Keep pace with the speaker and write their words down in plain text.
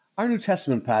Our New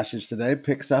Testament passage today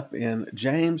picks up in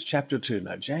James chapter 2.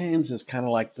 Now, James is kind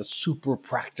of like the super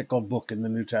practical book in the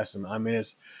New Testament. I mean,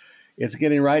 it's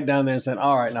getting right down there and saying,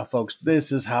 all right, now, folks,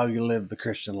 this is how you live the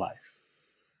Christian life.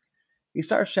 He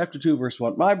starts chapter 2, verse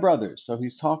 1. My brothers. So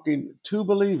he's talking to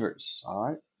believers, all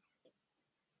right?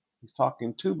 He's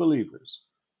talking to believers.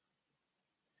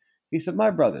 He said, my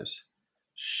brothers,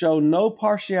 show no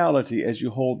partiality as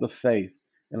you hold the faith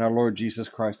in our Lord Jesus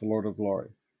Christ, the Lord of glory.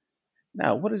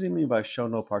 Now, what does he mean by show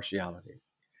no partiality?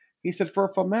 He said, for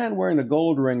if a man wearing a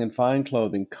gold ring and fine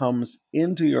clothing comes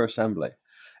into your assembly,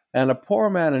 and a poor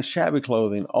man in shabby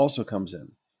clothing also comes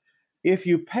in, if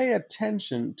you pay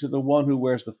attention to the one who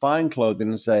wears the fine clothing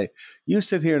and say, you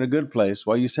sit here in a good place,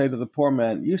 while you say to the poor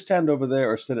man, you stand over there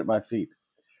or sit at my feet,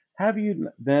 have you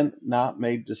then not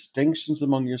made distinctions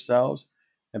among yourselves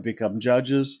and become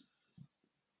judges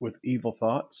with evil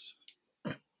thoughts?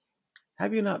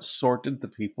 Have you not sorted the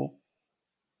people?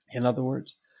 In other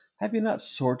words, have you not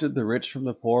sorted the rich from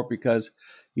the poor because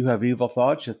you have evil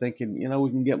thoughts? You're thinking, we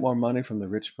can get more money from the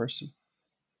rich person.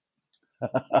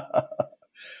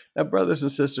 Now, brothers and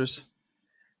sisters,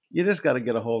 you just got to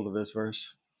get a hold of this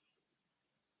verse.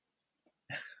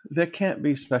 There can't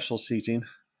be special seating,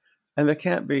 and there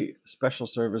can't be special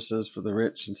services for the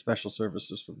rich and special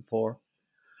services for the poor.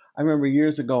 I remember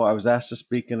years ago, I was asked to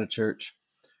speak in a church,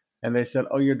 and they said,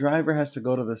 oh, your driver has to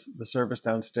go to the service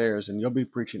downstairs, and you'll be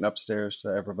preaching upstairs to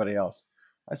everybody else.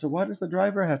 I said, why does the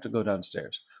driver have to go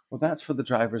downstairs? Well, that's for the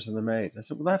drivers and the maids. I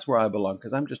said, well, that's where I belong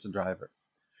because I'm just a driver.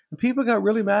 And people got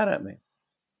really mad at me.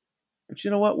 But you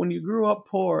know what? When you grew up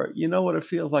poor, you know what it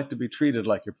feels like to be treated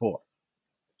like you're poor.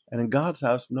 And in God's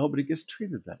house, nobody gets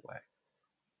treated that way.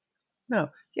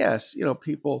 Now, yes,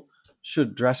 people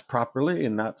should dress properly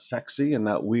and not sexy and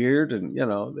not weird. And,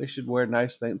 they should wear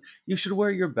nice things. You should wear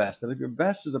your best. And if your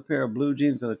best is a pair of blue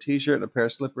jeans and a t-shirt and a pair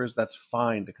of slippers, that's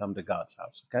fine to come to God's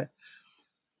house, okay?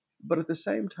 But at the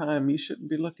same time, you shouldn't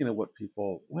be looking at what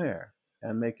people wear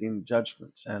and making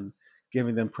judgments and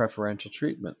giving them preferential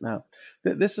treatment. Now,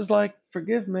 this is like,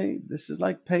 forgive me, this is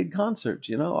like paid concerts,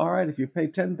 All right, if you pay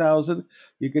 $10,000,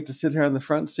 you get to sit here on the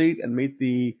front seat and meet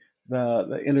the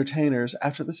entertainers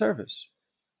after the service.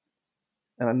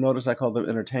 And I notice I call them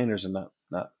entertainers and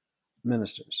not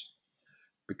ministers,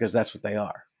 because that's what they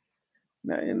are.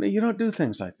 Now, you don't do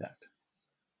things like that.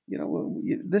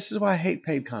 This is why I hate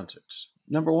paid concerts.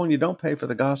 Number one, you don't pay for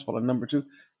the gospel. And number two,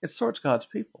 it sorts God's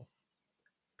people.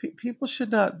 People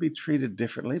should not be treated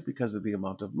differently because of the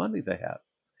amount of money they have.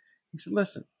 He said,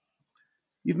 listen,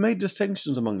 you've made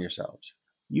distinctions among yourselves.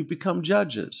 You've become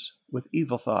judges with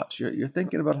evil thoughts. You're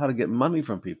thinking about how to get money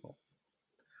from people.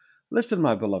 Listen,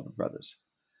 my beloved brothers,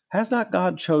 has not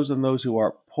God chosen those who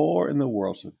are poor in the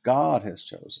world? So God has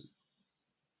chosen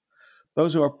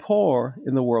those who are poor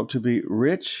in the world to be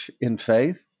rich in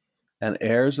faith and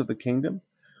heirs of the kingdom,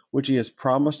 which he has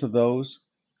promised to those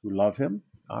who love him.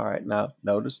 All right, now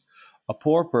notice, a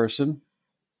poor person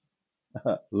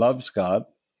loves God.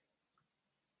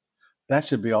 That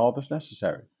should be all that's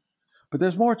necessary. But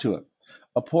there's more to it.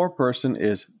 A poor person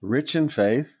is rich in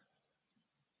faith,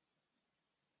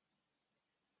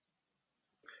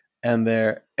 and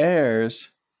they're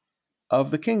heirs of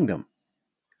the kingdom.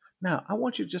 Now, I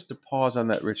want you just to pause on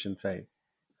that rich in faith.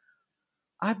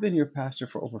 I've been your pastor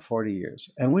for over 40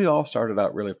 years, and we all started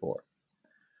out really poor.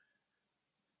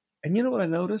 And you know what I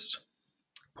noticed?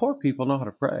 Poor people know how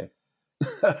to pray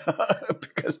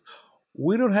because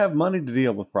we don't have money to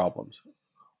deal with problems.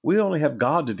 We only have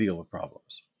God to deal with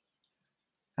problems.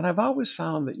 And I've always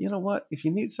found that, you know what? If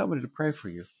you need somebody to pray for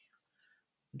you,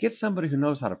 get somebody who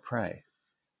knows how to pray.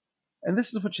 And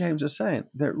this is what James is saying.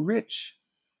 They're rich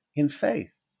in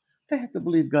faith. They have to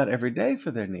believe God every day for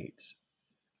their needs.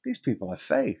 These people have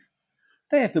faith.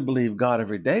 They have to believe God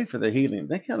every day for their healing.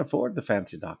 They can't afford the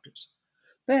fancy doctors.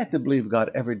 They have to believe God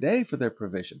every day for their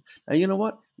provision. Now, you know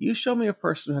what? You show me a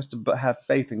person who has to have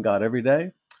faith in God every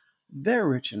day. They're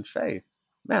rich in faith.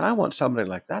 Man, I want somebody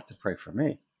like that to pray for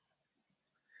me.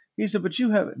 He said, but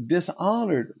you have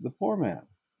dishonored the poor man.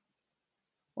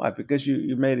 Why? Because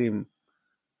you made him,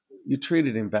 you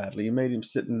treated him badly. You made him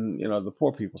sit in, the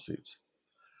poor people's seats.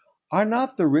 Are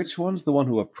not the rich ones the one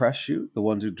who oppress you, the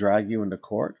ones who drag you into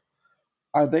court?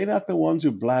 Are they not the ones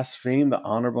who blaspheme the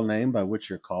honorable name by which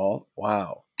you're called?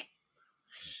 Wow.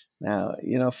 Now,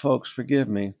 folks, forgive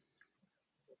me.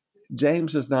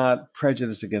 James is not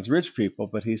prejudiced against rich people,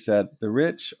 but he said the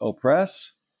rich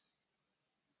oppress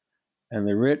and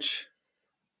the rich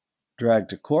drag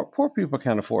to court. Poor people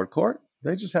can't afford court.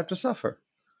 They just have to suffer.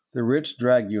 The rich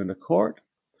drag you into court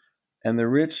and the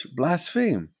rich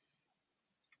blaspheme.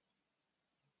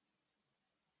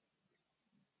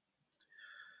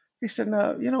 He said,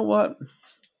 "Now, you know what?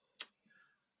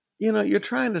 You're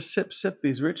trying to sip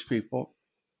these rich people,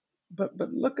 but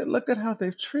look at how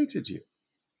they've treated you.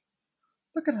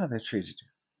 Look at how they've treated you.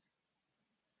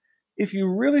 If you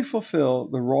really fulfill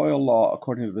the royal law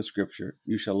according to the scripture,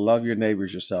 you shall love your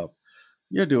neighbors yourself.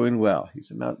 You're doing well." He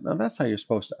said, now that's how you're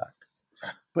supposed to act.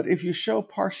 But if you show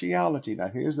partiality, now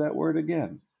here's that word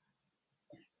again,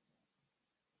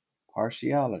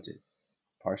 partiality,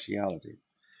 partiality.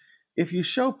 If you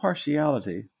show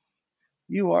partiality,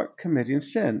 you are committing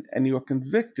sin and you are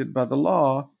convicted by the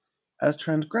law as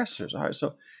transgressors. All right,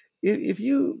 so if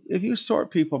you sort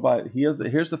people by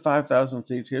here's the 5,000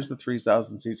 seats, here's the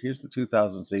 3,000 seats, here's the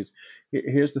 2,000 seats,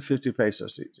 here's the 50 peso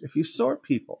seats. If you sort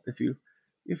people, if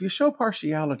you show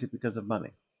partiality because of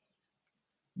money,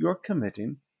 you're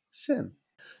committing sin.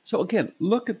 So again,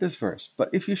 look at this verse. But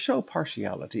if you show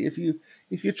partiality, if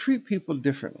you treat people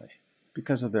differently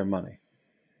because of their money,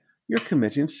 you're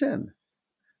committing sin,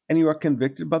 and you are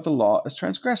convicted by the law as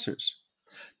transgressors.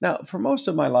 Now, for most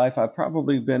of my life, I've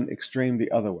probably been extreme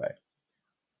the other way.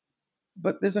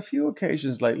 But there's a few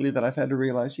occasions lately that I've had to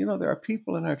realize, there are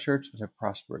people in our church that have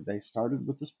prospered. They started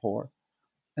with this poor,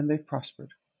 and they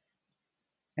prospered.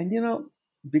 And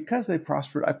because they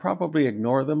prospered, I probably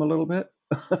ignore them a little bit.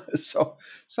 So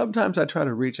sometimes I try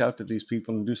to reach out to these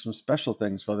people and do some special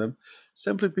things for them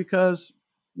simply because,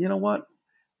 you know what?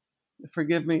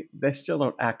 Forgive me, they still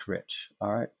don't act rich,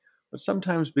 all right? But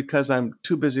sometimes because I'm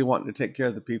too busy wanting to take care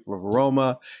of the people of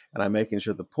Roma and I'm making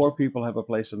sure the poor people have a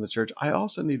place in the church, I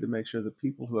also need to make sure the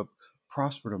people who have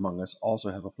prospered among us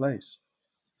also have a place.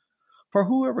 For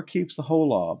whoever keeps the whole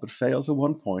law but fails at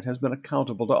one point has been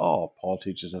accountable to all. Paul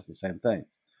teaches us the same thing.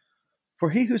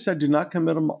 For he who said, "Do not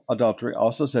commit adultery,"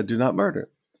 also said, "Do not murder."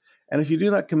 And if you do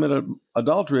not commit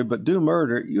adultery but do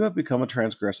murder, you have become a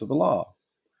transgressor of the law.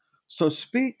 So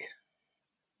speak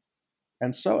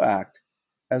and so act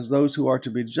as those who are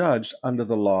to be judged under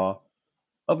the law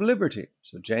of liberty.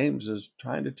 So James is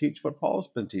trying to teach what Paul's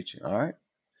been teaching, all right?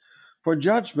 For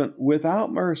judgment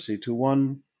without mercy to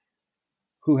one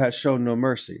who has shown no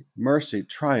mercy. Mercy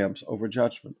triumphs over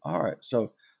judgment. All right,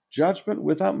 so judgment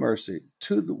without mercy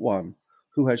to the one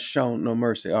who has shown no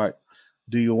mercy. All right,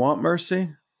 do you want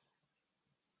mercy?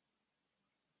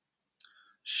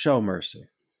 Show mercy.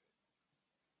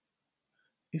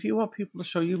 If you want people to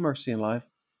show you mercy in life,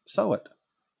 sow it.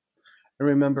 And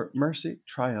remember, mercy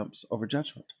triumphs over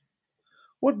judgment.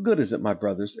 What good is it, my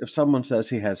brothers, if someone says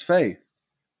he has faith,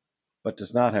 but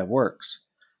does not have works?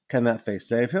 Can that faith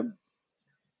save him?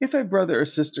 If a brother or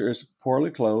sister is poorly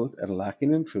clothed and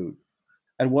lacking in food,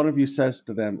 and one of you says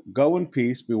to them, "Go in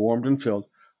peace, be warmed and filled,"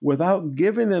 without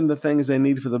giving them the things they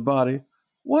need for the body,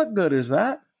 what good is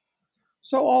that?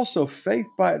 So also faith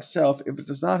by itself, if it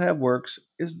does not have works,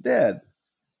 is dead.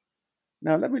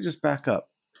 Now let me just back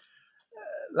up.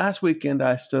 Last weekend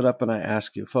I stood up and I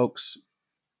asked you, folks,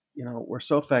 we're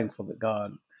so thankful that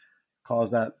God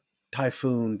caused that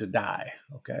typhoon to die,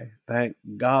 okay? Thank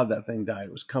God that thing died.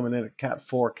 It was coming in at Cat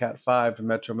 4, Cat 5 to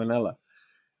Metro Manila.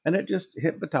 And it just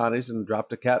hit Batanes and dropped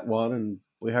to Cat 1, and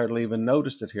we hardly even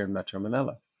noticed it here in Metro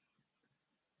Manila.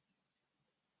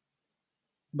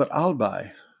 But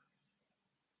Albay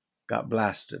got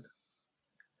blasted.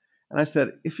 And I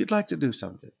said, if you'd like to do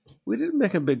something, we didn't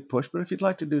make a big push, but if you'd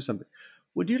like to do something,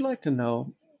 would you like to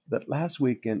know that last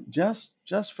weekend, just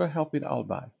for helping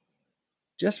Albay,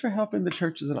 just for helping the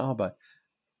churches in Albay,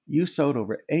 you sowed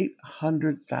over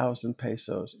 800,000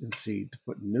 pesos in seed to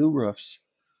put new roofs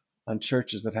on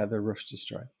churches that had their roofs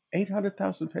destroyed.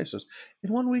 800,000 pesos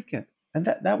in one weekend. And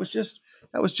that was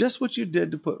just what you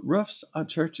did to put roofs on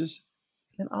churches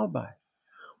in Albay.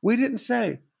 We didn't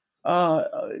say,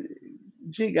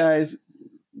 gee, guys,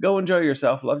 go enjoy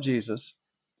yourself, love Jesus.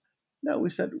 No,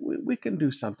 we said we can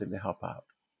do something to help out.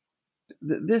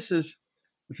 This is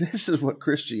what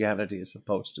Christianity is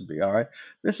supposed to be, all right?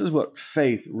 This is what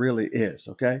faith really is,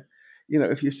 okay?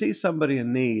 If you see somebody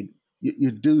in need,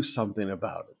 you do something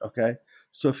about it, okay?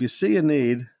 So if you see a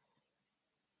need,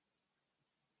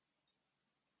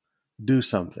 do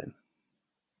something.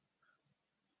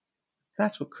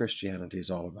 That's what Christianity is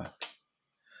all about.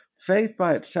 Faith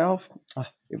by itself,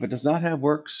 if it does not have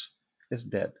works, is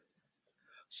dead.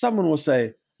 Someone will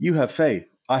say, "You have faith,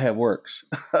 I have works."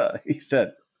 He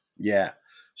said, "Yeah,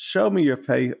 show me your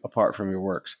faith apart from your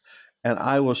works, and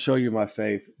I will show you my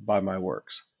faith by my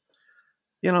works."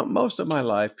 Most of my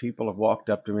life, people have walked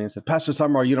up to me and said, "Pastor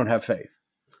Summerall, you don't have faith."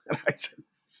 And I said,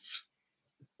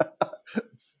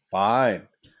 "Fine."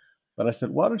 But I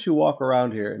said, why don't you walk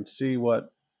around here and see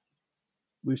what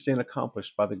we've seen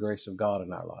accomplished by the grace of God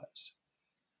in our lives?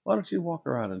 Why don't you walk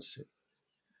around and see?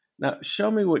 Now, show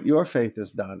me what your faith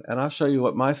has done, and I'll show you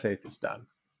what my faith has done.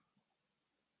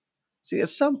 See, at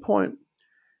some point,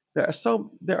 there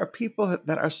are people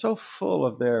that are so full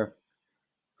of their,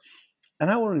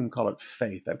 and I wouldn't even call it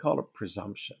faith, I'd call it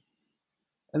presumption.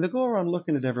 And they go around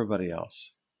looking at everybody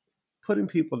else, putting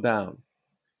people down.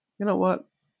 You know what?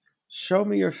 Show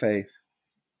me your faith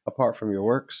apart from your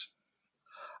works.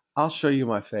 I'll show you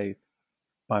my faith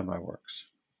by my works.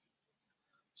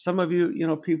 Some of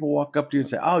you, people walk up to you and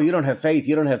say, oh, you don't have faith,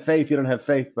 you don't have faith, you don't have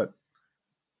faith. But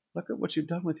look at what you've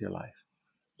done with your life.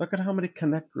 Look at how many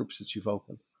connect groups that you've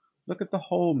opened. Look at the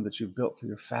home that you've built for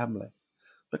your family.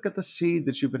 Look at the seed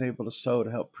that you've been able to sow to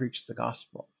help preach the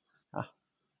gospel.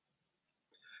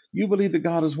 You believe that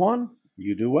God is one?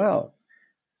 You do well.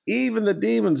 Even the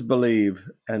demons believe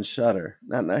and shudder.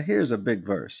 Now here's a big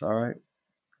verse, all right?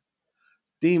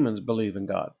 Demons believe in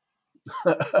God.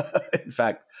 In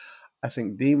fact, I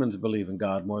think demons believe in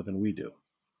God more than we do.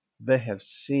 They have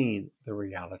seen the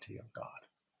reality of God.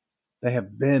 They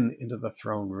have been into the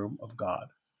throne room of God.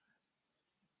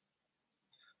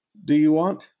 Do you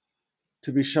want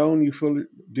to be shown, you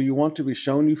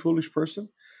foolish person,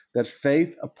 that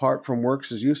faith apart from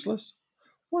works is useless?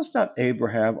 Was not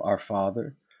Abraham our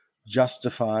father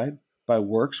justified by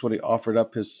works when he offered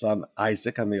up his son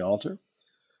Isaac on the altar?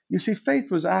 You see,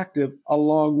 faith was active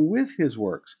along with his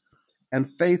works, and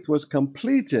faith was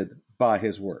completed by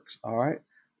his works. All right?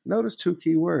 Notice two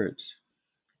key words.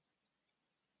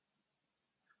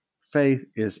 Faith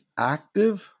is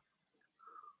active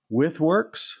with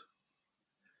works,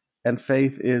 and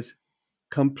faith is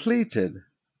completed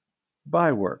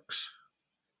by works.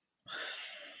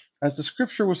 As the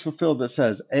scripture was fulfilled that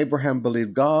says, Abraham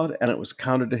believed God, and it was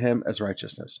counted to him as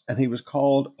righteousness, and he was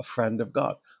called a friend of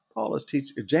God.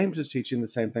 James is teaching the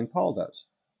same thing Paul does.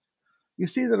 You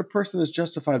see that a person is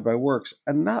justified by works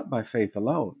and not by faith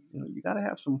alone. You got to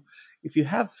have some. If you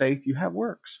have faith, you have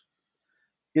works.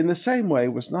 In the same way,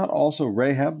 was not also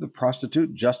Rahab the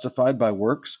prostitute justified by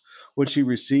works when she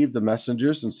received the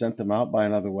messengers and sent them out by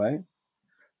another way?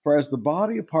 For as the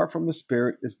body apart from the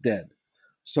spirit is dead,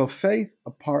 so faith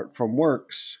apart from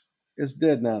works is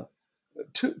dead. Now,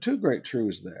 two great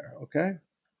truths there, okay?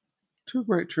 Two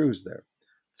great truths there.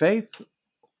 Faith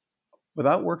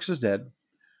without works is dead,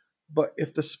 but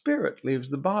if the spirit leaves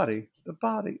the body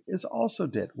is also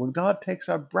dead. When God takes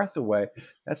our breath away,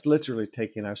 that's literally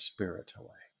taking our spirit away.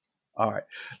 All right,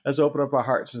 let's open up our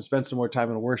hearts and spend some more time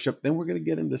in worship. Then we're going to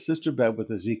get into Sister Bev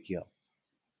with Ezekiel.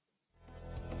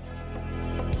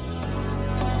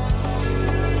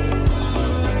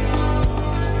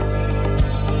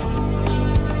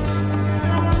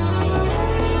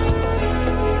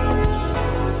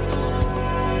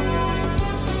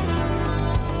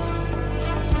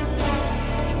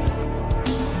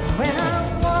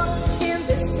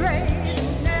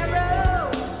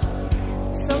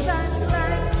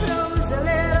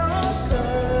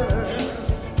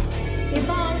 If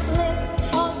I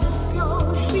slip on the street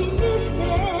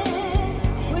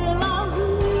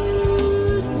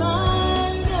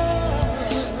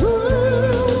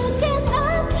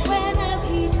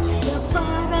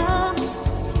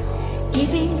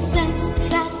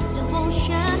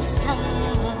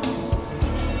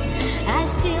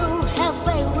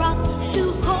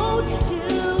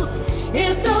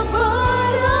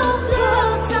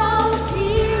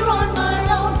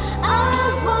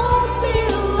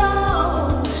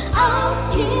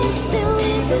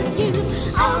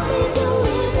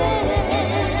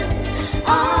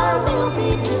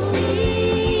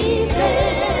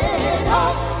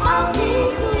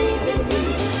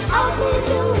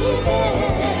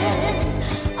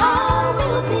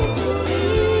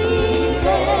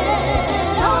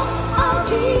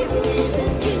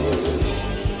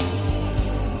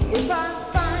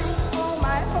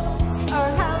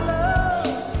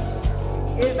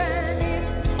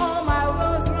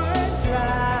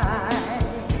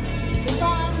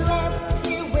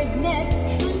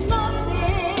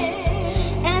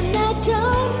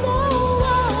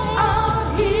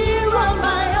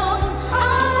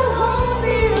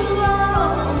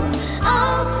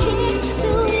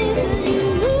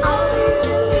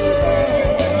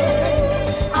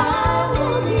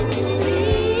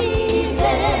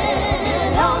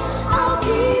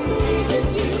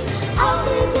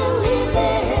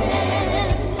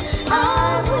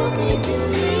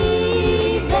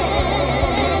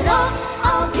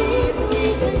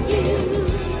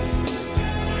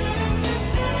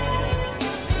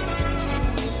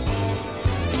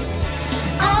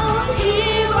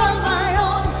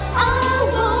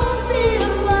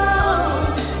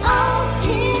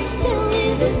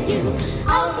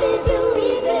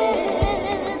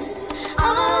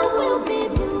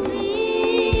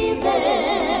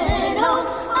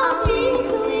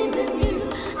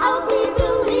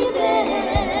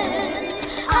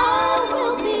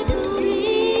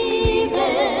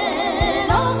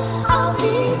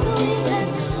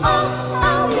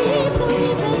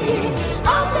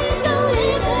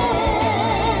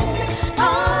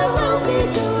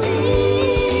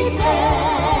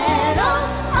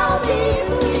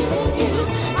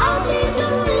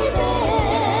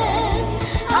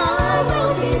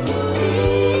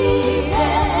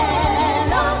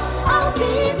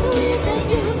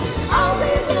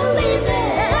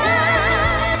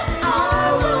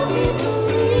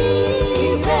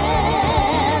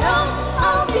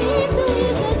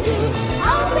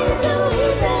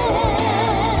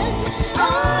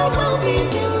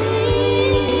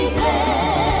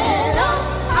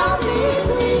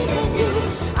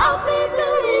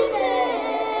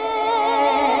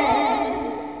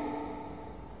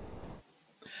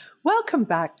Welcome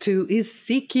back to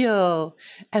Ezekiel.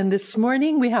 And this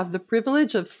morning we have the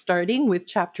privilege of starting with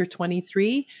chapter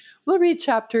 23. We'll read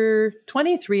chapter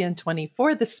 23 and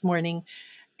 24 this morning.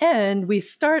 And we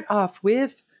start off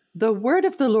with, "The word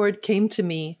of the Lord came to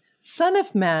me, Son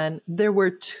of man, there were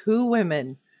two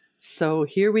women." So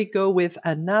here we go with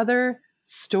another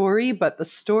story, but the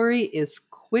story is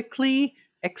quickly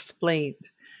explained.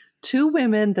 Two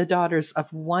women, the daughters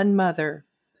of one mother.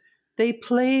 They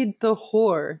played the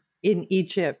whore in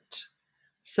Egypt.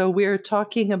 So we're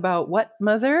talking about what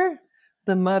mother?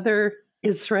 The mother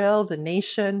Israel, the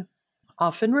nation,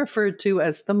 often referred to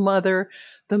as the mother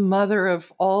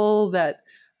of all that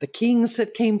the kings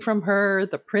that came from her,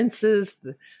 the princes,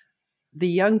 the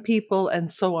young people, and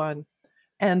so on.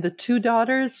 And the two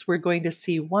daughters we're going to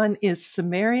see, one is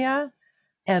Samaria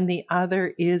and the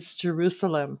other is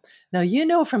Jerusalem. Now, you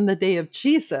know from the day of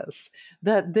Jesus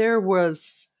that there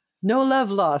was no love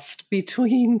lost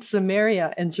between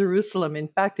Samaria and Jerusalem. In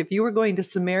fact, if you were going to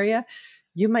Samaria,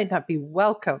 you might not be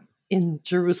welcome in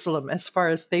Jerusalem as far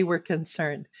as they were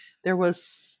concerned. There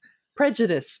was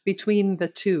prejudice between the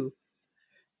two.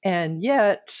 And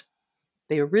yet,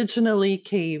 they originally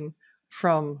came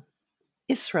from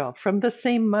Israel, from the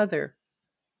same mother.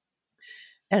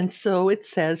 And so it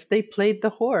says they played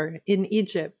the whore in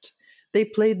Egypt. They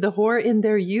played the whore in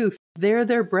their youth. There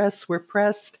their breasts were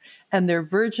pressed and their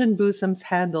virgin bosoms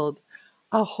handled.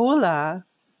 Aholah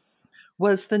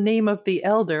was the name of the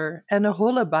elder, and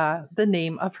Aholibah the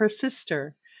name of her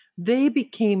sister. They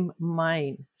became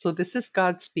mine. So this is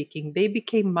God speaking. They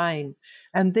became mine,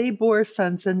 and they bore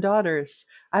sons and daughters.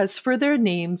 As for their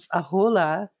names,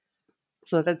 Aholah,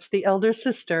 so that's the elder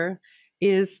sister,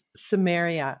 is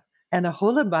Samaria, and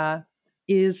Aholibah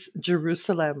is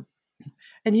Jerusalem.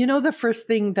 And you know the first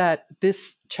thing that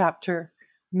this chapter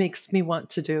makes me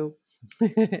want to do?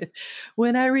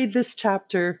 When I read this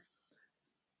chapter,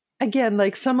 again,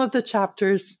 like some of the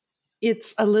chapters,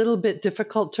 it's a little bit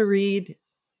difficult to read,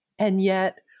 and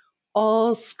yet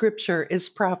all scripture is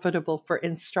profitable for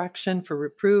instruction, for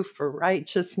reproof, for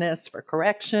righteousness, for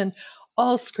correction,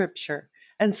 all scripture.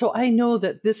 And so I know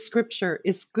that this scripture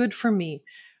is good for me.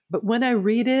 But when I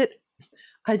read it,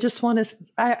 I just want to,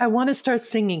 I want to start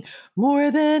singing more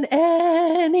than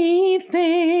anything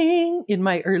in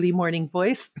my early morning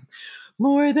voice.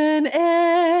 More than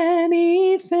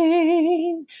anything,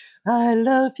 I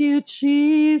love you,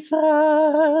 Jesus.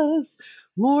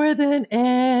 More than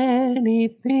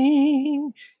anything.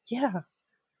 Yeah,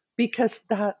 because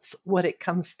that's what it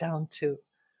comes down to.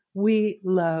 We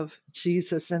love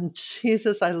Jesus, and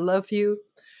Jesus, I love you.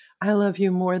 I love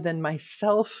you more than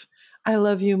myself. I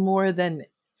love you more than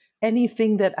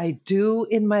anything that I do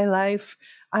in my life.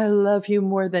 I love you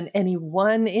more than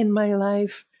anyone in my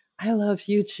life. I love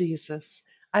you, Jesus.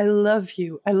 I love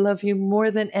you. I love you more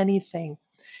than anything.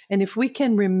 And if we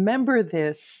can remember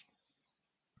this,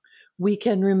 we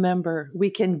can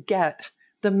get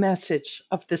the message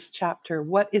of this chapter,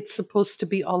 what it's supposed to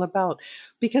be all about,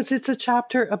 because it's a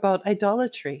chapter about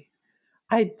idolatry.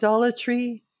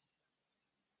 Idolatry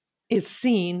is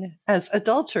seen as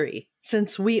adultery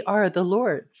since we are the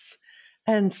Lord's.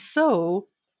 And so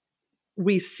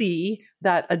we see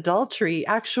that idolatry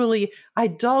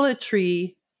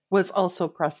was also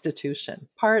prostitution.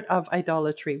 Part of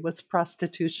idolatry was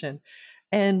prostitution.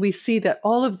 And we see that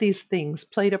all of these things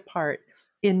played a part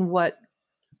in what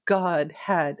God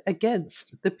had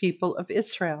against the people of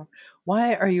Israel.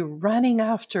 Why are you running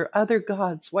after other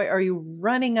gods? Why are you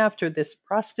running after this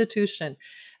prostitution?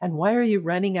 And why are you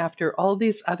running after all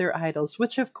these other idols,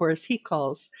 which of course he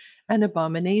calls an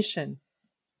abomination?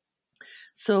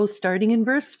 So starting in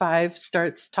verse 5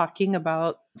 starts talking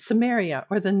about Samaria,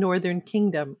 or the northern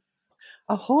kingdom.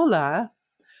 Aholah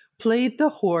played the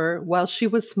whore while she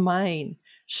was mine.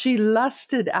 She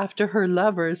lusted after her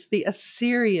lovers, the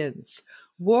Assyrians,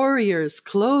 warriors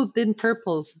clothed in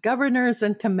purples, governors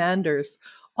and commanders,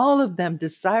 all of them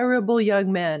desirable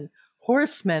young men,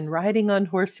 horsemen riding on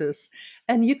horses.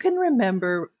 And you can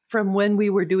remember from when we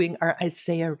were doing our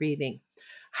Isaiah reading,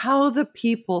 how the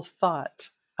people thought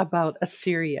about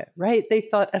Assyria, right? They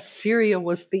thought Assyria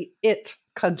was the it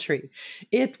country.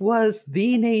 It was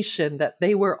the nation that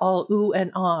they were all ooh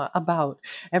and ah about.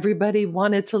 Everybody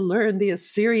wanted to learn the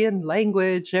Assyrian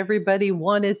language. Everybody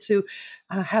wanted to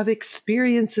have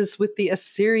experiences with the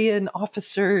Assyrian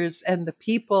officers and the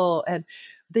people. And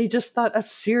they just thought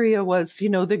Assyria was,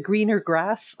 the greener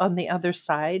grass on the other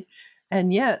side.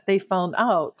 And yet they found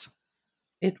out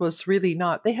It was really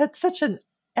not. They had such an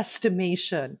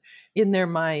estimation in their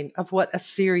mind of what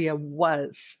Assyria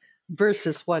was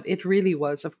versus what it really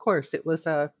was. Of course, it was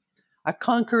a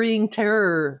conquering,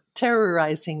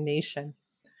 terrorizing nation.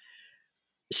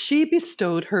 She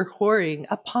bestowed her whoring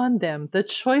upon them, the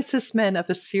choicest men of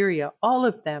Assyria, all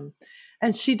of them,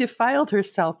 and she defiled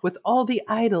herself with all the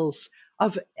idols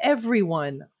of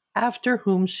everyone after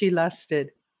whom she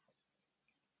lusted.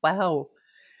 Wow.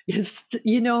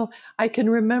 I can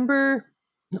remember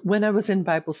when I was in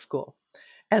Bible school,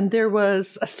 and there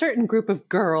was a certain group of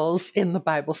girls in the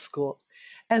Bible school,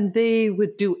 and they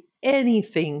would do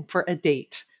anything for a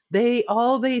date. They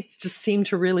just seemed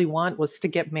to really want was to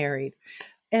get married.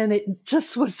 And it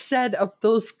just was said of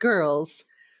those girls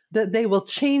that they will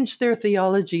change their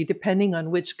theology depending on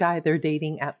which guy they're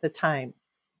dating at the time.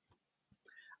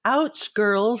 Ouch,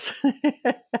 girls.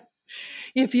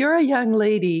 If you're a young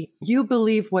lady, you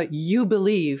believe what you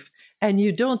believe and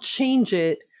you don't change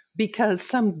it because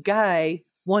some guy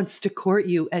wants to court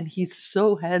you and he's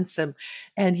so handsome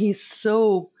and he's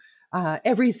so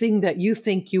everything that you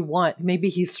think you want. Maybe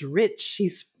he's rich,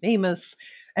 he's famous.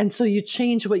 And so you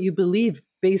change what you believe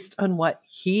based on what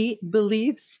he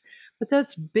believes. But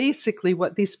that's basically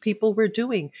what these people were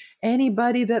doing.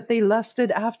 Anybody that they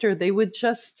lusted after, they would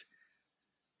just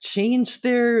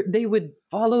they would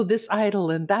follow this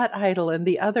idol and that idol and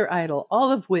the other idol,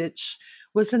 all of which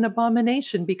was an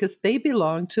abomination because they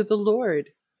belonged to the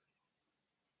Lord.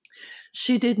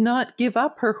 She did not give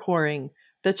up her whoring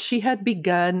that she had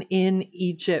begun in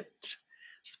Egypt.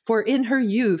 For in her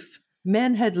youth,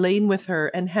 men had lain with her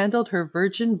and handled her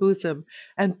virgin bosom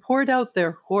and poured out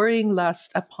their whoring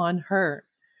lust upon her.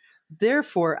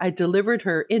 Therefore I delivered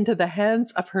her into the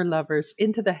hands of her lovers,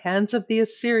 into the hands of the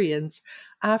Assyrians,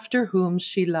 after whom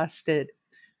she lusted.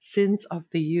 Sins of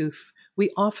the youth.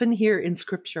 We often hear in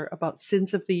scripture about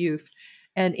sins of the youth.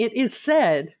 And it is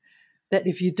said that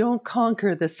if you don't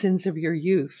conquer the sins of your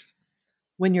youth,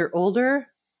 when you're older,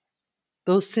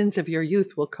 those sins of your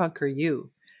youth will conquer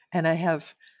you. And I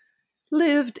have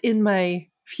lived in my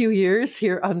few years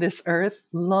here on this earth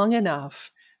long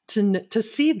enough to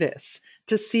see this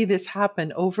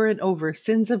happen over and over,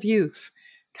 sins of youth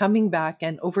coming back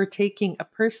and overtaking a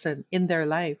person in their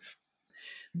life.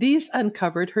 These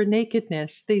uncovered her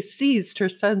nakedness. They seized her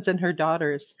sons and her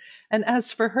daughters. And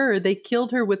as for her, they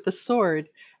killed her with the sword,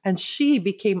 and she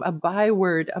became a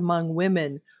byword among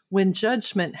women when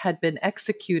judgment had been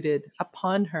executed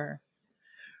upon her.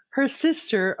 Her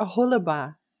sister,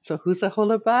 Aholibah. So who's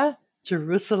Aholibah?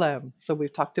 Jerusalem. So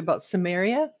we've talked about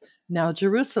Samaria, now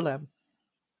Jerusalem.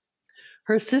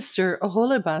 Her sister,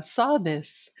 Aholibah, saw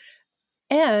this.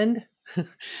 And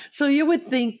so you would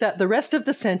think that the rest of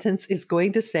the sentence is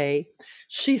going to say,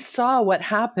 she saw what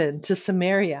happened to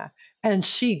Samaria and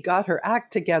she got her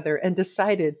act together and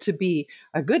decided to be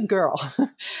a good girl.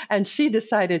 And she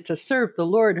decided to serve the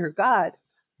Lord her God.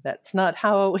 That's not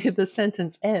how the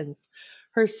sentence ends.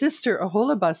 Her sister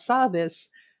Aholibah saw this,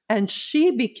 and she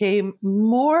became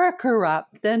more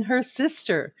corrupt than her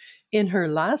sister in her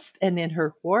lust and in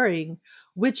her whoring,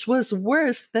 which was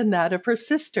worse than that of her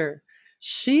sister.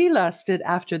 She lusted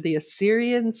after the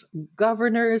Assyrians,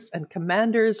 governors and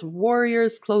commanders,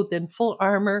 warriors clothed in full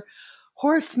armor,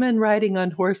 horsemen riding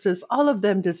on horses, all of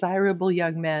them desirable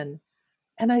young men.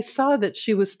 And I saw that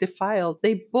she was defiled.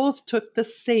 They both took the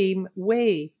same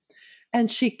way. And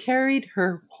she carried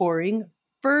her whoring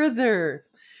further.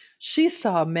 She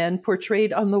saw men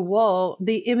portrayed on the wall,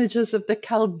 the images of the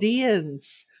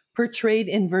Chaldeans, portrayed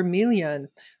in vermilion.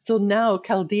 So now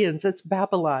Chaldeans, it's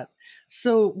Babylon.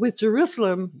 So with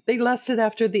Jerusalem, they lusted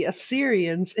after the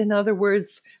Assyrians. In other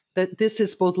words, that this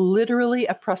is both literally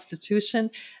a prostitution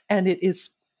and it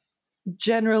is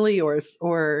generally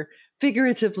or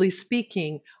figuratively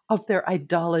speaking of their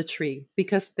idolatry,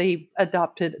 because they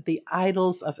adopted the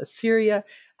idols of Assyria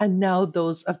and now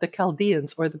those of the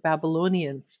Chaldeans or the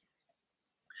Babylonians.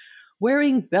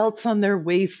 Wearing belts on their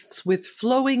waists with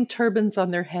flowing turbans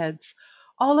on their heads,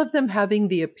 all of them having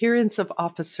the appearance of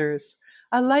officers,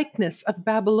 a likeness of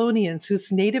Babylonians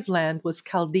whose native land was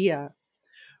Chaldea.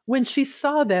 When she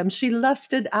saw them, she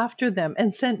lusted after them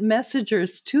and sent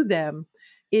messengers to them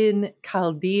in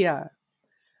Chaldea.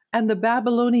 And the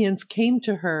Babylonians came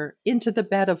to her into the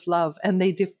bed of love, and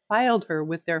they defiled her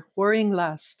with their whoring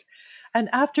lust. And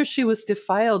after she was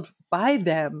defiled by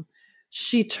them,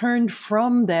 she turned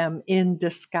from them in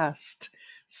disgust.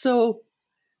 So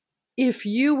if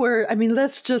you were,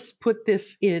 let's just put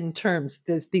this in terms,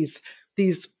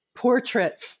 these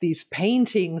portraits, these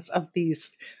paintings of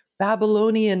these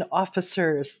Babylonian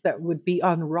officers that would be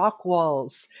on rock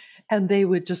walls, and they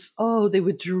would just, they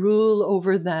would drool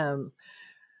over them.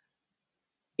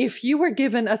 If you were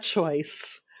given a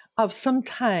choice of some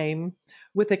time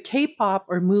with a K-pop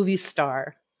or movie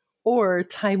star or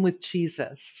time with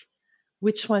Jesus,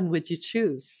 which one would you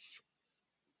choose?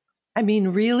 I mean,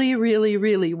 really, really,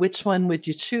 really, which one would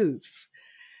you choose?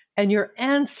 And your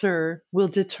answer will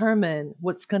determine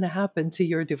what's going to happen to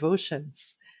your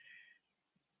devotions.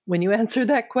 When you answer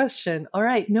that question, all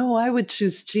right, no, I would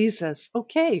choose Jesus.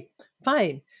 Okay,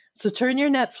 fine. So turn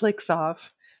your Netflix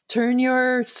off, turn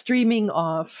your streaming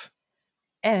off,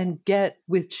 and get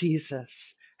with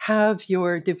Jesus. Have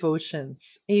your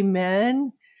devotions.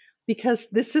 Amen. Because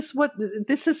this is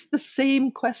the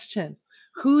same question.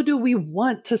 Who do we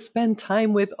want to spend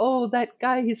time with? Oh, that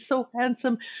guy, he's so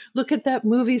handsome. Look at that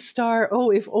movie star.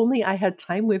 Oh, if only I had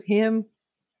time with him.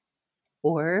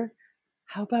 Or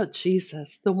how about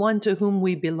Jesus, the one to whom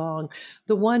we belong,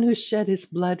 the one who shed his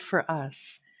blood for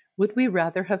us? Would we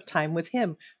rather have time with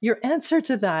him? Your answer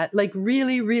to that, like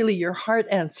really, really your heart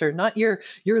answer, not your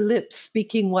lips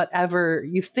speaking whatever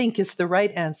you think is the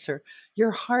right answer.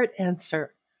 Your heart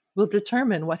answer will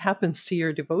determine what happens to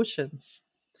your devotions.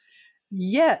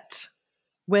 Yet,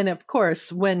 when of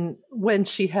course, when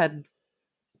she had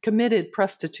committed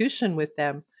prostitution with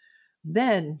them,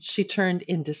 then she turned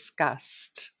in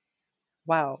disgust.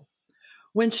 Wow.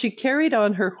 When she carried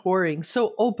on her whoring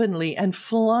so openly and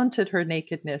flaunted her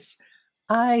nakedness,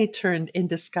 I turned in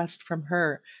disgust from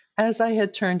her, as I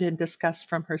had turned in disgust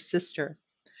from her sister.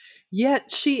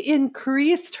 Yet she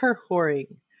increased her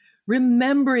whoring,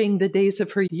 remembering the days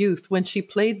of her youth when she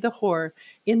played the whore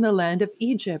in the land of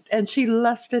Egypt, and she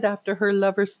lusted after her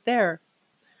lovers there.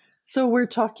 So we're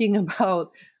talking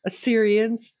about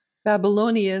Assyrians,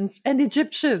 Babylonians, and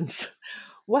Egyptians.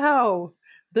 Wow.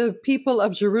 The people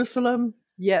of Jerusalem,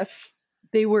 yes,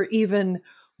 they were even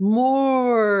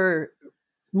more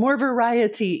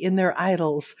variety in their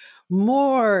idols,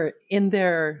 more in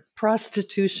their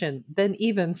prostitution than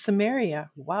even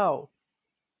Samaria. Wow.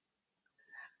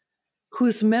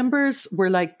 Whose members were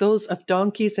like those of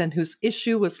donkeys and whose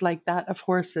issue was like that of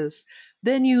horses.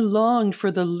 Then you longed for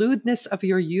the lewdness of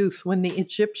your youth when the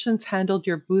Egyptians handled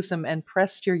your bosom and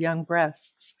pressed your young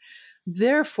breasts.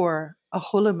 Therefore,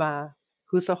 Aholibah,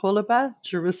 who's Aholibah?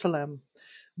 Jerusalem.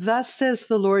 Thus says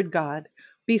the Lord God,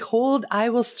 behold, I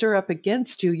will stir up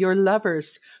against you your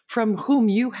lovers, from whom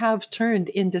you have turned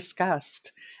in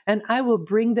disgust, and I will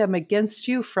bring them against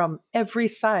you from every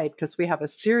side, because we have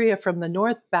Assyria from the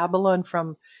north, Babylon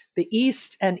from the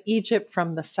east, and Egypt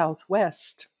from the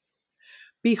southwest.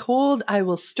 Behold, I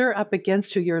will stir up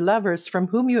against you your lovers, from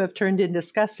whom you have turned in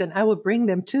disgust, and I will bring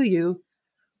them to you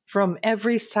from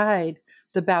every side,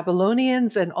 the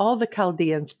Babylonians and all the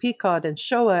Chaldeans, Pekod and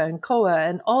Shoa and Koa,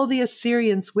 and all the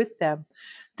Assyrians with them,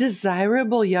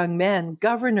 desirable young men,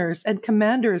 governors and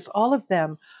commanders, all of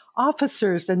them,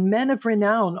 officers and men of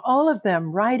renown, all of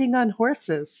them riding on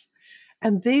horses.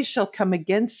 And they shall come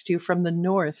against you from the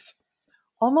north.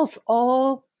 Almost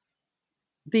all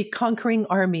the conquering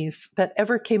armies that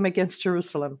ever came against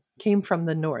Jerusalem came from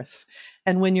the north.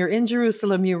 And when you're in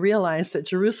Jerusalem, you realize that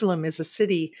Jerusalem is a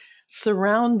city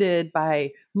surrounded by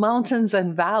mountains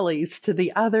and valleys to the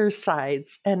other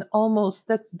sides, and almost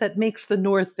that makes the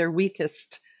north their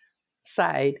weakest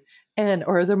side, and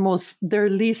or their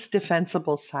least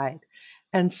defensible side.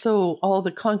 And so all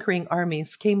the conquering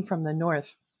armies came from the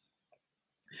north.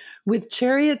 With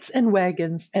chariots and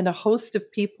wagons and a host of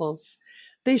peoples,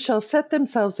 they shall set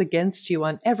themselves against you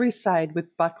on every side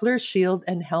with buckler, shield,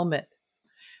 and helmet.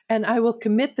 And I will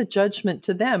commit the judgment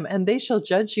to them, and they shall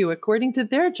judge you according to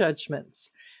their judgments.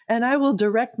 And I will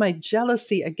direct my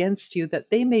jealousy against you, that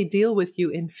they may deal with you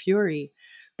in fury.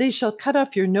 They shall cut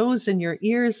off your nose and your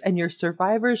ears, and your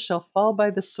survivors shall fall by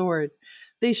the sword.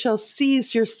 They shall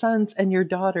seize your sons and your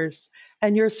daughters,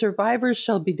 and your survivors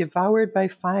shall be devoured by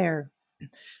fire.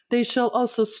 They shall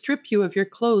also strip you of your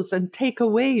clothes and take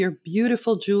away your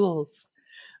beautiful jewels.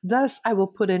 Thus I will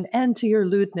put an end to your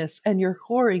lewdness and your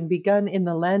whoring begun in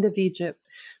the land of Egypt,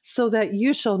 so that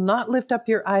you shall not lift up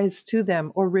your eyes to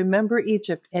them or remember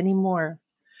Egypt any more.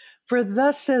 For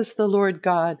thus says the Lord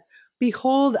God,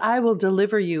 behold, I will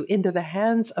deliver you into the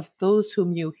hands of those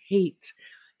whom you hate,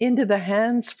 into the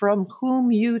hands from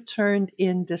whom you turned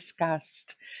in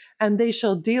disgust. And they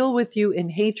shall deal with you in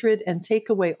hatred and take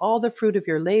away all the fruit of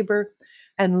your labor,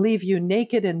 and leave you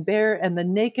naked and bare, and the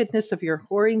nakedness of your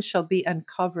whoring shall be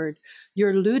uncovered.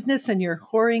 Your lewdness and your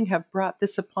whoring have brought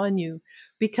this upon you,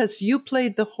 because you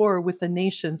played the whore with the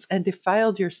nations and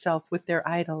defiled yourself with their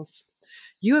idols.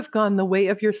 You have gone the way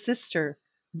of your sister.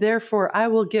 Therefore, I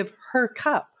will give her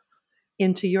cup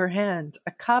into your hand.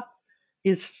 A cup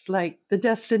is like the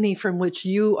destiny from which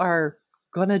you are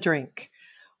going to drink.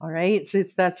 All right. So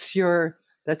that's your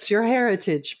That's your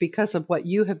heritage because of what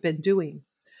you have been doing.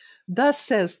 Thus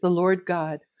says the Lord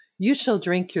God, you shall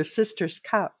drink your sister's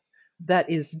cup that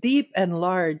is deep and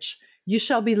large. You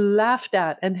shall be laughed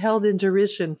at and held in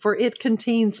derision, for it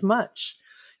contains much.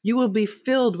 You will be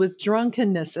filled with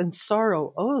drunkenness and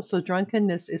sorrow. Oh, so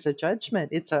drunkenness is a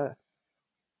judgment.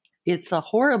 It's a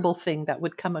horrible thing that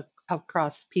would come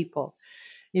across people.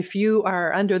 If you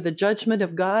are under the judgment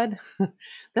of God,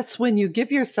 that's when you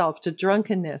give yourself to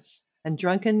drunkenness, and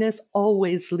drunkenness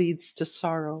always leads to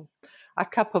sorrow. A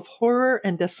cup of horror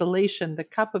and desolation, the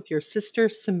cup of your sister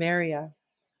Samaria.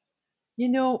 You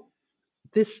know,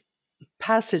 this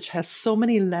passage has so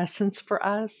many lessons for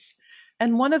us.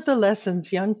 And one of the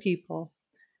lessons, young people,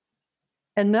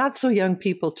 and not so young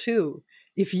people too,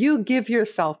 if you give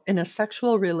yourself in a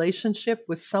sexual relationship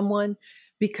with someone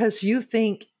because you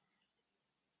think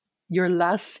your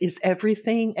lust is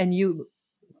everything and you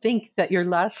think that your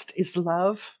lust is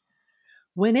love,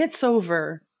 when it's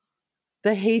over,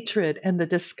 the hatred and the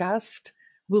disgust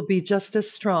will be just as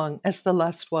strong as the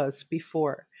lust was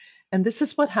before. And this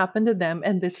is what happened to them,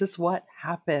 and this is what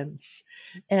happens.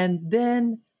 And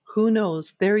then who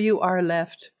knows? There you are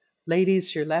left.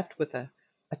 Ladies, you're left with a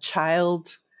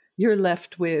child. You're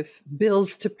left with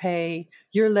bills to pay.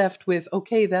 You're left with,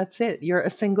 okay, that's it. You're a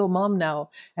single mom now.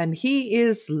 And he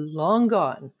is long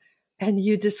gone. And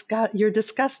you're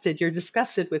disgusted. You're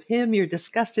disgusted with him. You're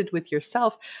disgusted with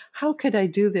yourself. How could I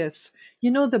do this?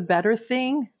 You know the better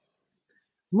thing?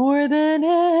 More than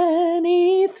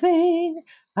anything,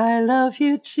 I love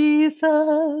you,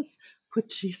 Jesus. Put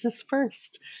Jesus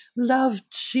first. Love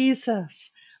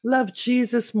Jesus. Love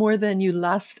Jesus more than you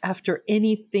lust after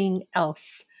anything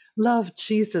else. Love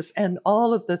Jesus, and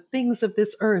all of the things of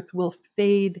this earth will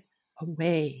fade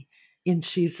away in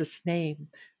Jesus' name.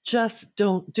 Just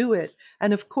don't do it.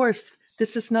 And of course,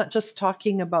 this is not just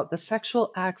talking about the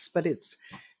sexual acts, but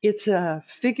it's a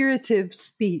figurative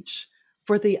speech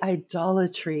for the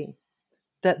idolatry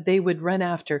that they would run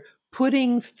after,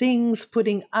 putting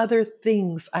other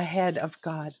things ahead of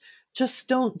God. Just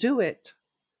don't do it.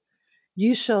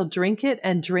 You shall drink it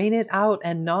and drain it out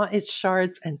and gnaw its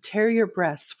shards and tear your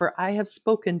breasts, for I have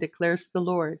spoken, declares the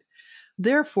Lord.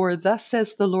 Therefore, thus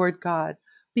says the Lord God,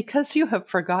 because you have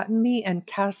forgotten me and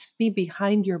cast me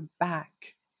behind your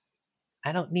back.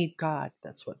 I don't need God.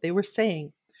 That's what they were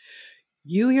saying.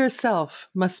 You yourself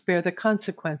must bear the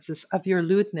consequences of your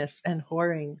lewdness and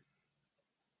whoring.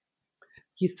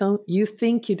 You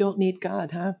think you don't need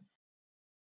God, huh?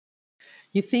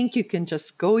 You think you can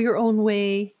just go your own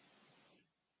way,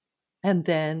 and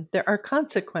then there are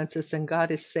consequences, and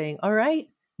God is saying, all right,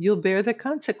 you'll bear the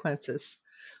consequences.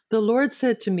 The Lord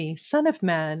said to me, Son of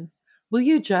man, will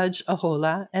you judge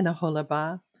Aholah and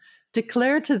Aholabah?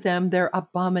 Declare to them their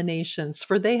abominations,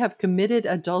 for they have committed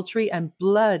adultery and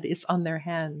blood is on their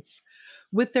hands.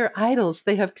 With their idols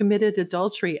they have committed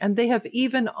adultery, and they have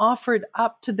even offered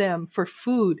up to them for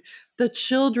food the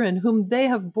children whom they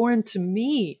have borne to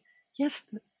me. Yes,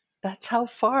 that's how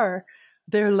far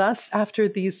their lust after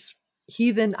these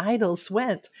heathen idols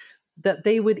went, that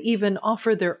they would even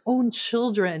offer their own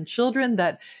children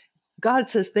that God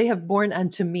says they have borne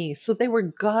unto me. So they were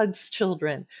God's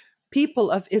children, people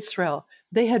of Israel.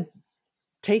 They had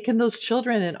taken those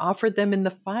children and offered them in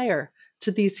the fire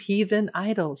to these heathen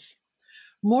idols.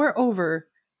 Moreover,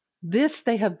 this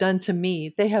they have done to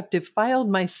me. They have defiled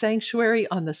my sanctuary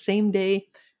on the same day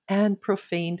and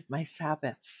profaned my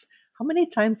Sabbaths. How many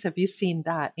times have you seen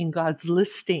that in God's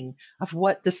listing of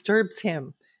what disturbs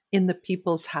him in the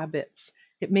people's habits?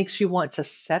 It makes you want to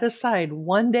set aside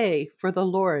one day for the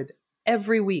Lord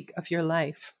every week of your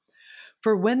life.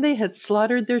 For when they had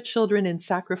slaughtered their children in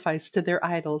sacrifice to their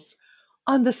idols,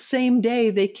 on the same day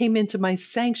they came into my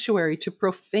sanctuary to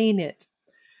profane it.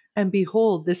 And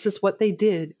behold, this is what they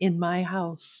did in my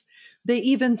house. They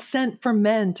even sent for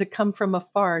men to come from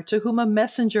afar, to whom a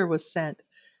messenger was sent.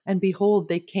 And behold,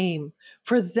 they came.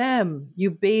 For them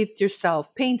you bathed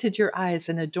yourself, painted your eyes,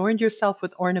 and adorned yourself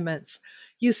with ornaments.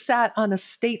 You sat on a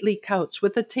stately couch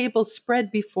with a table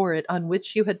spread before it, on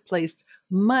which you had placed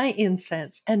my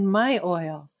incense and my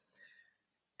oil.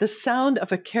 The sound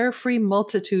of a carefree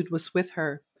multitude was with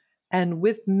her, and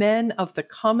with men of the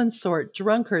common sort,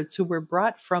 drunkards who were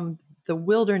brought from the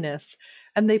wilderness,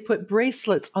 and they put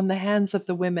bracelets on the hands of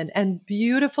the women and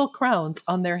beautiful crowns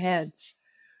on their heads.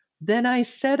 Then I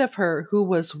said of her who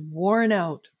was worn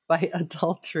out by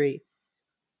adultery.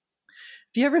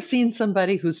 Have you ever seen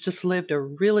somebody who's just lived a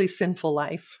really sinful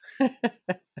life?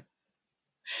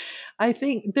 I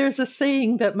think there's a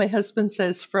saying that my husband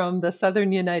says from the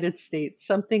southern United States,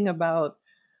 something about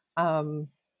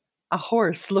a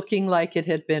horse looking like it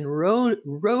had been rode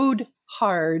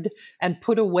hard and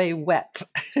put away wet.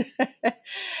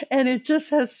 And it just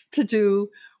has to do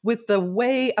with the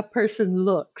way a person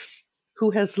looks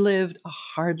who has lived a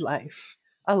hard life,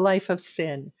 a life of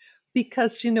sin.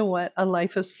 Because you know what? A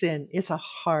life of sin is a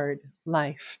hard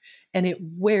life and it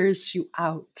wears you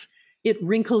out. It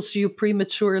wrinkles you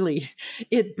prematurely.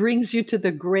 It brings you to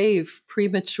the grave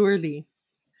prematurely.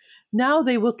 Now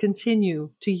they will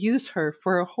continue to use her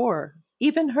for a whore,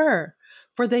 even her,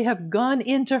 for they have gone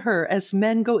into her as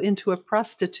men go into a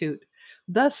prostitute.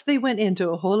 Thus they went into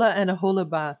Aholah and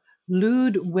Aholibah,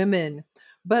 lewd women.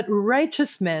 But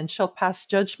righteous men shall pass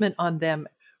judgment on them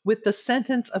with the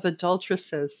sentence of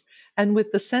adulteresses and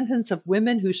with the sentence of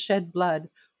women who shed blood,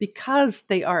 because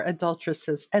they are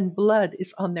adulteresses and blood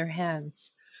is on their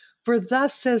hands. For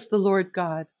thus says the Lord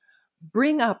God,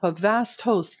 bring up a vast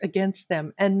host against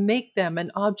them, and make them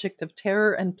an object of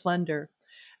terror and plunder.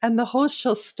 And the host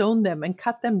shall stone them, and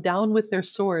cut them down with their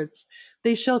swords.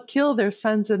 They shall kill their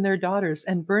sons and their daughters,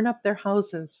 and burn up their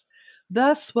houses.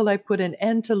 Thus will I put an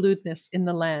end to lewdness in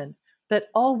the land, that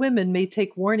all women may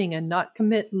take warning and not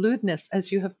commit lewdness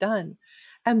as you have done.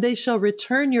 And they shall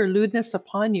return your lewdness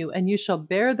upon you, and you shall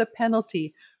bear the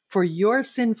penalty for your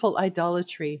sinful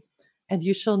idolatry. And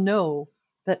you shall know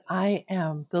that I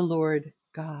am the Lord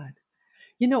God.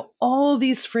 You know, all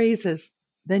these phrases,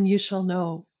 then you shall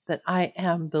know that I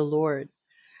am the Lord.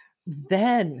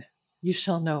 Then you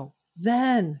shall know.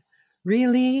 Then,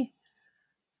 really,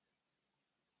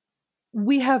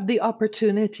 we have the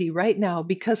opportunity right now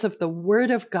because of the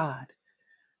Word of God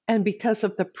and because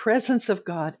of the presence of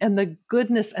God and the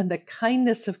goodness and the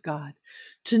kindness of God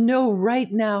to know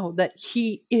right now that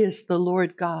He is the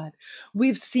Lord God.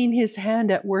 We've seen His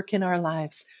hand at work in our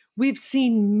lives. We've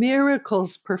seen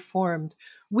miracles performed.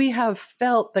 We have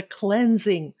felt the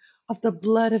cleansing of the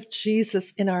blood of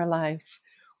Jesus in our lives.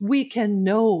 We can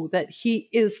know that He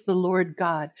is the Lord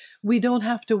God. We don't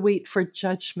have to wait for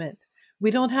judgment.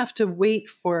 We don't have to wait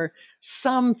for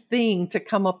something to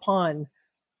come upon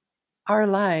our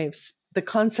lives, the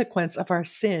consequence of our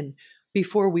sin,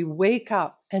 before we wake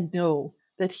up and know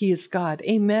that He is God.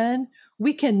 Amen.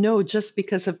 We can know just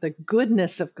because of the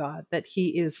goodness of God that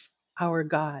He is our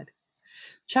God.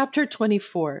 Chapter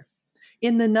 24.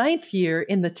 In the 9th year,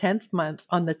 in the 10th month,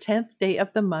 on the 10th day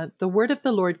of the month, the word of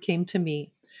the Lord came to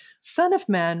me. Son of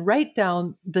man, write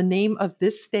down the name of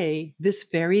this day, this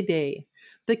very day.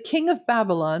 The king of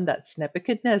Babylon, that's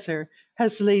Nebuchadnezzar,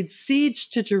 has laid siege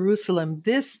to Jerusalem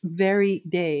this very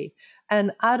day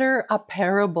and utter a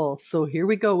parable. So here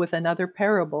we go with another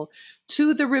parable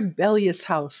to the rebellious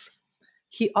house.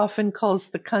 He often calls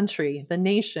the country, the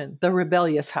nation, the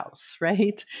rebellious house,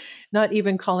 right? Not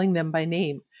even calling them by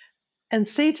name. And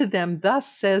say to them,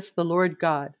 thus says the Lord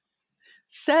God,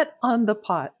 set on the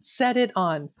pot, set it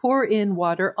on, pour in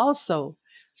water also.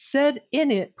 Set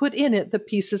in it, put in it the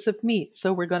pieces of meat.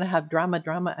 So we're going to have drama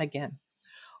again.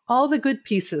 All the good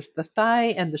pieces, the thigh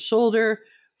and the shoulder,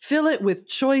 fill it with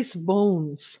choice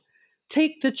bones.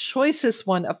 Take the choicest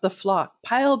one of the flock,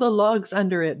 pile the logs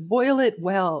under it, boil it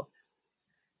well.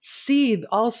 Seethe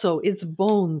also its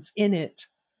bones in it.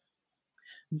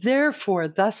 Therefore,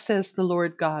 thus says the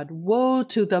Lord God, woe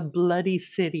to the bloody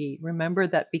city. Remember,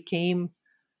 that became,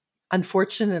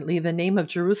 unfortunately, the name of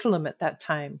Jerusalem at that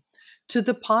time. To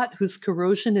the pot whose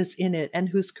corrosion is in it and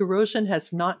whose corrosion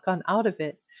has not gone out of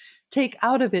it. Take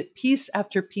out of it piece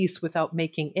after piece without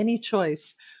making any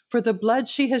choice, for the blood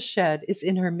she has shed is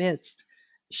in her midst.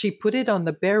 She put it on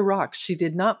the bare rocks. She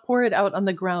did not pour it out on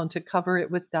the ground to cover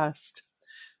it with dust.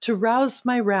 To rouse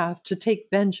my wrath, to take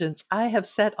vengeance, I have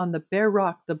set on the bare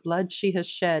rock the blood she has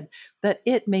shed, that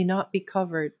it may not be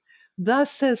covered. Thus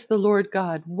says the Lord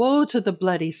God, woe to the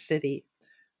bloody city.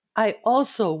 I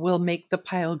also will make the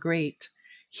pile great.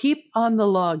 Heap on the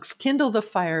logs, kindle the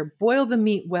fire, boil the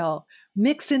meat well,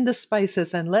 mix in the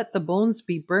spices, and let the bones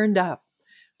be burned up.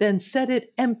 Then set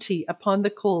it empty upon the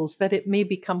coals, that it may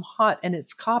become hot, and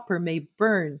its copper may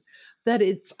burn, that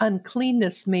its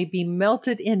uncleanness may be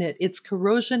melted in it, its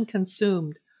corrosion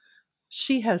consumed.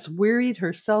 She has wearied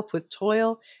herself with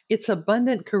toil. Its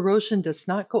abundant corrosion does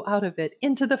not go out of it.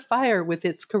 Into the fire with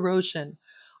its corrosion,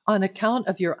 on account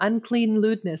of your unclean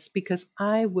lewdness, because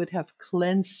I would have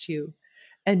cleansed you,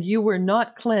 and you were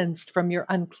not cleansed from your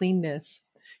uncleanness.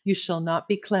 You shall not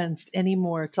be cleansed any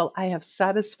more till I have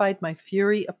satisfied my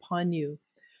fury upon you.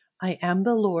 I am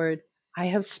the Lord. I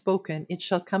have spoken. It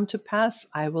shall come to pass.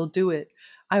 I will do it.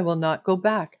 I will not go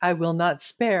back. I will not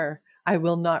spare. I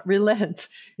will not relent.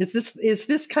 Is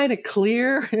this kind of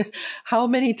clear? How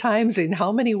many times in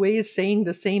how many ways saying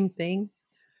the same thing?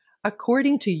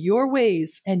 According to your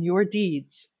ways and your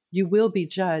deeds, you will be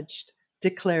judged,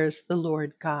 declares the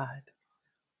Lord God.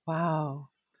 Wow.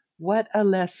 What a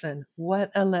lesson. What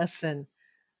a lesson.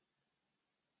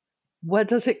 What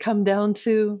does it come down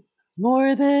to?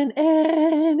 More than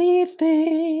anything,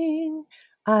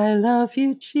 I love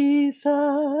you,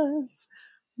 Jesus.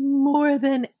 More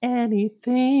than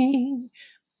anything.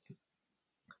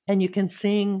 And you can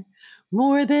sing,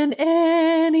 more than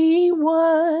anyone,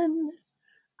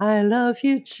 I love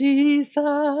you,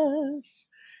 Jesus.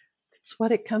 That's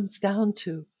what it comes down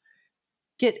to.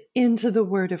 Get into the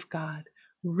Word of God.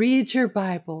 Read your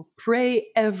Bible. Pray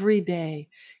every day.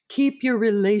 Keep your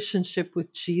relationship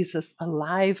with Jesus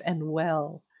alive and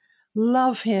well.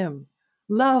 Love Him.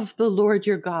 Love the Lord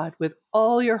your God with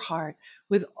all your heart,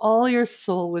 with all your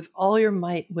soul, with all your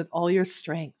might, with all your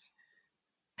strength.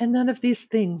 And none of these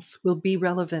things will be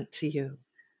relevant to you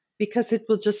because it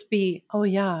will just be, oh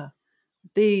yeah,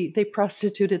 they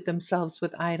prostituted themselves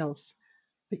with idols.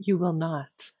 But you will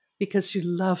not, because you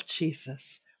love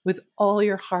Jesus with all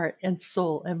your heart and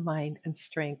soul and mind and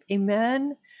strength.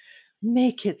 Amen.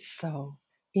 Make it so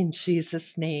in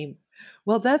Jesus' name.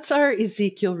 Well, that's our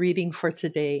Ezekiel reading for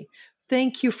today.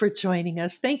 Thank you for joining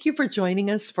us. Thank you for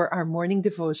joining us for our morning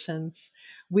devotions.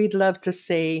 We'd love to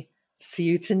say, see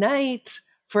you tonight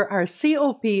for our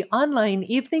COP online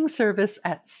evening service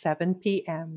at 7 p.m.